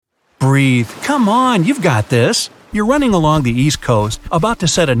Breathe. Come on, you've got this. You're running along the East Coast, about to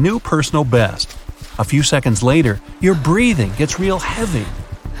set a new personal best. A few seconds later, your breathing gets real heavy.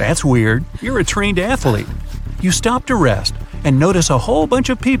 That's weird. You're a trained athlete. You stop to rest and notice a whole bunch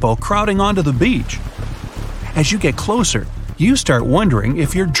of people crowding onto the beach. As you get closer, you start wondering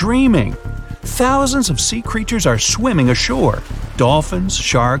if you're dreaming. Thousands of sea creatures are swimming ashore. Dolphins,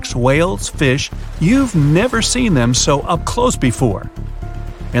 sharks, whales, fish. You've never seen them so up close before.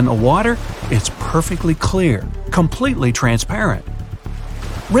 In the water, it's perfectly clear, completely transparent.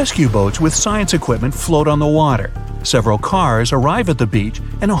 Rescue boats with science equipment float on the water. Several cars arrive at the beach,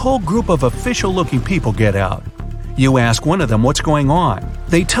 and a whole group of official-looking people get out. You ask one of them what's going on.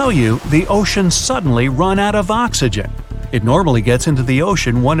 They tell you the ocean suddenly run out of oxygen. It normally gets into the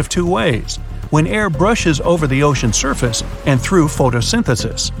ocean one of two ways: when air brushes over the ocean surface and through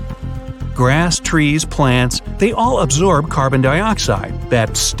photosynthesis. Grass, trees, plants, they all absorb carbon dioxide,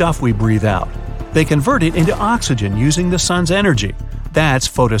 that stuff we breathe out. They convert it into oxygen using the sun's energy. That's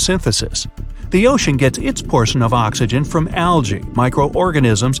photosynthesis. The ocean gets its portion of oxygen from algae,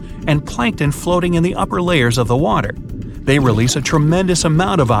 microorganisms, and plankton floating in the upper layers of the water. They release a tremendous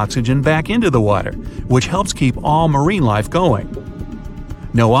amount of oxygen back into the water, which helps keep all marine life going.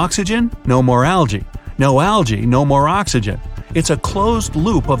 No oxygen, no more algae. No algae, no more oxygen. It's a closed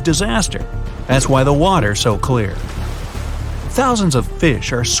loop of disaster. That's why the water's so clear. Thousands of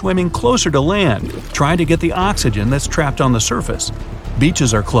fish are swimming closer to land, trying to get the oxygen that's trapped on the surface.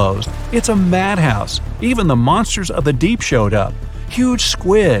 Beaches are closed. It's a madhouse. Even the monsters of the deep showed up. Huge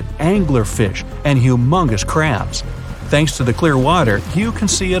squid, anglerfish, and humongous crabs. Thanks to the clear water, you can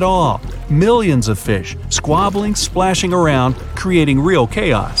see it all. Millions of fish, squabbling, splashing around, creating real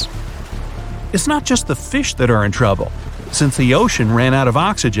chaos. It's not just the fish that are in trouble. Since the ocean ran out of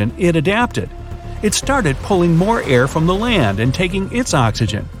oxygen, it adapted. It started pulling more air from the land and taking its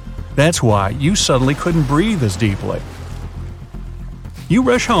oxygen. That's why you suddenly couldn't breathe as deeply. You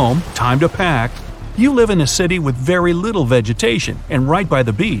rush home, time to pack. You live in a city with very little vegetation and right by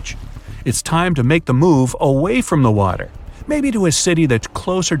the beach. It's time to make the move away from the water, maybe to a city that's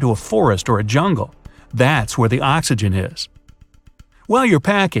closer to a forest or a jungle. That's where the oxygen is. While you're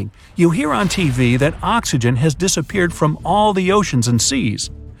packing, you hear on TV that oxygen has disappeared from all the oceans and seas.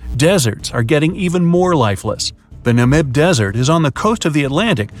 Deserts are getting even more lifeless. The Namib Desert is on the coast of the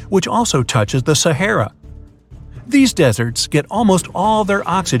Atlantic, which also touches the Sahara. These deserts get almost all their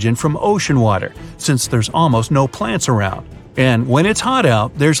oxygen from ocean water, since there's almost no plants around. And when it's hot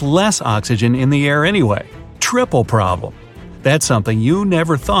out, there's less oxygen in the air anyway. Triple problem. That's something you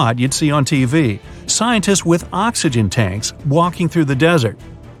never thought you'd see on TV. Scientists with oxygen tanks walking through the desert.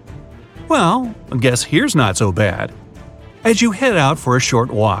 Well, I guess here's not so bad. As you head out for a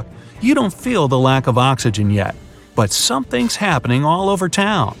short walk, you don't feel the lack of oxygen yet. But something's happening all over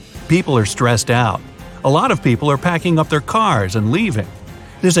town. People are stressed out. A lot of people are packing up their cars and leaving.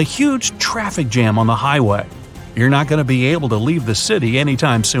 There's a huge traffic jam on the highway. You're not going to be able to leave the city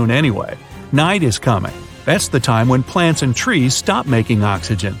anytime soon anyway. Night is coming. That's the time when plants and trees stop making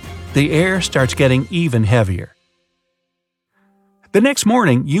oxygen. The air starts getting even heavier. The next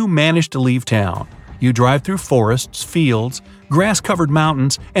morning, you manage to leave town. You drive through forests, fields, grass-covered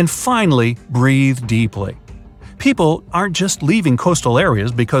mountains, and finally breathe deeply. People aren't just leaving coastal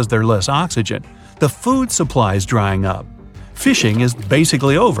areas because there's less oxygen. The food supply is drying up. Fishing is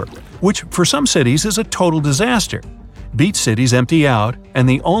basically over, which for some cities is a total disaster. Beach cities empty out, and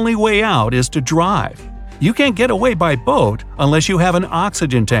the only way out is to drive. You can't get away by boat unless you have an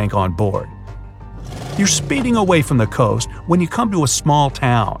oxygen tank on board. You're speeding away from the coast when you come to a small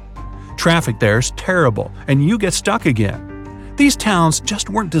town. Traffic there's terrible, and you get stuck again. These towns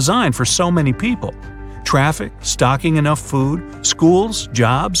just weren't designed for so many people. Traffic, stocking enough food, schools,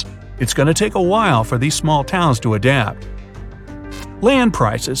 jobs – it's going to take a while for these small towns to adapt. Land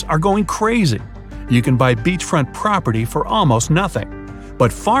prices are going crazy. You can buy beachfront property for almost nothing.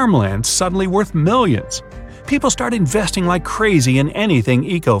 But farmland's suddenly worth millions. People start investing like crazy in anything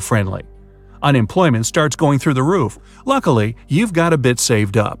eco-friendly. Unemployment starts going through the roof. Luckily, you've got a bit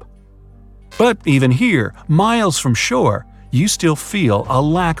saved up. But even here, miles from shore, you still feel a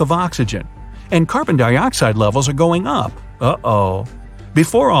lack of oxygen. And carbon dioxide levels are going up. Uh-oh.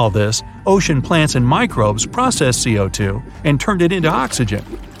 Before all this, ocean plants and microbes processed CO2 and turned it into oxygen.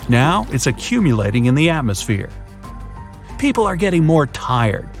 Now it's accumulating in the atmosphere. People are getting more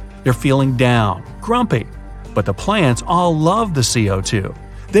tired. They're feeling down, grumpy. But the plants all love the CO2.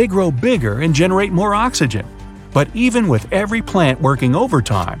 They grow bigger and generate more oxygen. But even with every plant working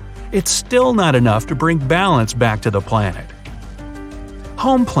overtime, it's still not enough to bring balance back to the planet.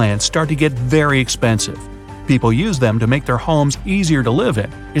 Home plants start to get very expensive. People use them to make their homes easier to live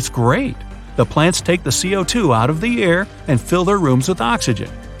in. It's great. The plants take the CO2 out of the air and fill their rooms with oxygen.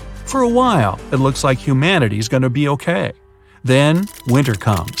 For a while, it looks like humanity's going to be okay. Then, winter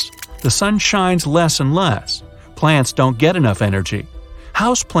comes. The sun shines less and less. Plants don't get enough energy.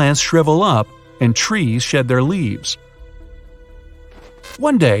 House plants shrivel up, and trees shed their leaves.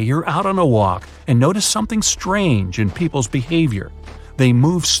 One day, you're out on a walk and notice something strange in people's behavior. They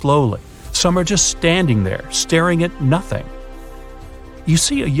move slowly. Some are just standing there, staring at nothing. You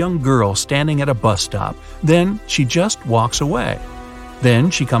see a young girl standing at a bus stop, then she just walks away. Then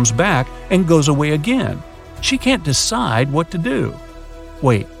she comes back and goes away again. She can't decide what to do.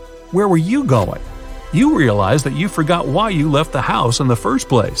 Wait, where were you going? You realize that you forgot why you left the house in the first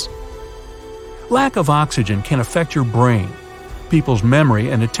place. Lack of oxygen can affect your brain. People's memory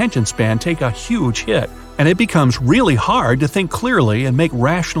and attention span take a huge hit, and it becomes really hard to think clearly and make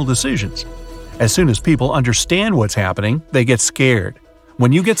rational decisions. As soon as people understand what's happening, they get scared.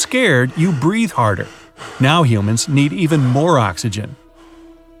 When you get scared, you breathe harder. Now humans need even more oxygen.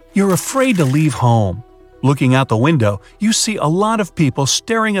 You're afraid to leave home. Looking out the window, you see a lot of people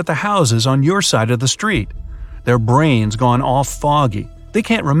staring at the houses on your side of the street. Their brains gone all foggy. They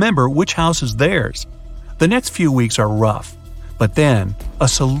can't remember which house is theirs. The next few weeks are rough. But then, a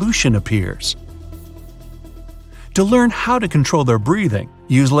solution appears. To learn how to control their breathing,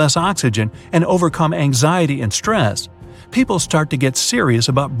 use less oxygen, and overcome anxiety and stress, people start to get serious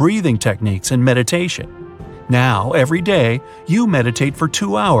about breathing techniques and meditation. Now, every day, you meditate for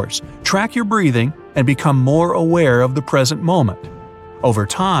 2 hours, track your breathing, and become more aware of the present moment. Over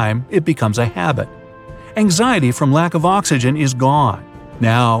time, it becomes a habit. Anxiety from lack of oxygen is gone.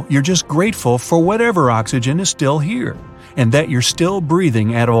 Now, you're just grateful for whatever oxygen is still here, and that you're still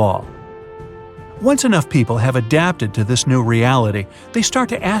breathing at all. Once enough people have adapted to this new reality, they start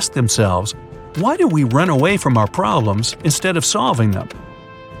to ask themselves, why do we run away from our problems instead of solving them?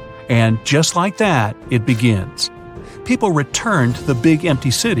 And just like that, it begins. People return to the big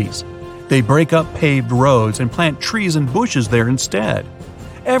empty cities. They break up paved roads and plant trees and bushes there instead.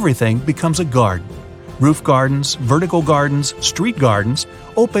 Everything becomes a garden. Roof gardens, vertical gardens, street gardens,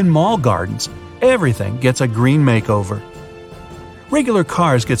 open mall gardens, everything gets a green makeover. Regular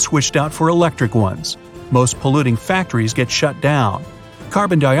cars get switched out for electric ones. Most polluting factories get shut down.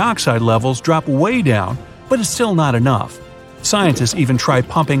 Carbon dioxide levels drop way down, but it's still not enough. Scientists even try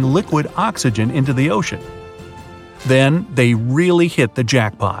pumping liquid oxygen into the ocean. Then they really hit the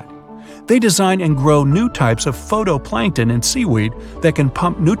jackpot. They design and grow new types of phytoplankton and seaweed that can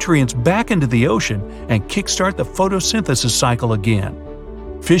pump nutrients back into the ocean and kickstart the photosynthesis cycle again.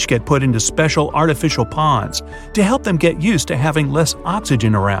 Fish get put into special artificial ponds to help them get used to having less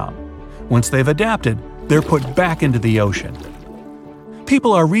oxygen around. Once they've adapted, they're put back into the ocean.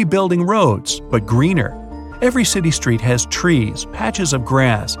 People are rebuilding roads, but greener. Every city street has trees, patches of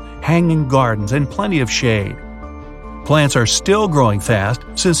grass, hanging gardens, and plenty of shade. Plants are still growing fast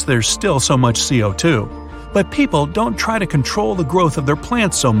since there's still so much CO2, but people don't try to control the growth of their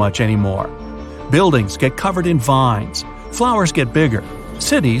plants so much anymore. Buildings get covered in vines, flowers get bigger,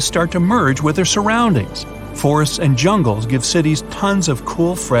 cities start to merge with their surroundings. Forests and jungles give cities tons of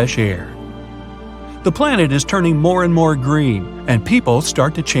cool, fresh air. The planet is turning more and more green, and people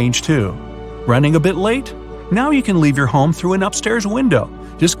start to change too. Running a bit late? Now you can leave your home through an upstairs window.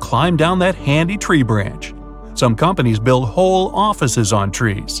 Just climb down that handy tree branch. Some companies build whole offices on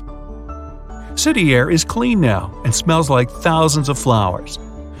trees. City air is clean now and smells like thousands of flowers.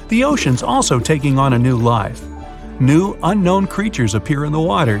 The ocean's also taking on a new life. New, unknown creatures appear in the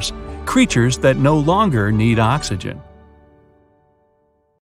waters, creatures that no longer need oxygen.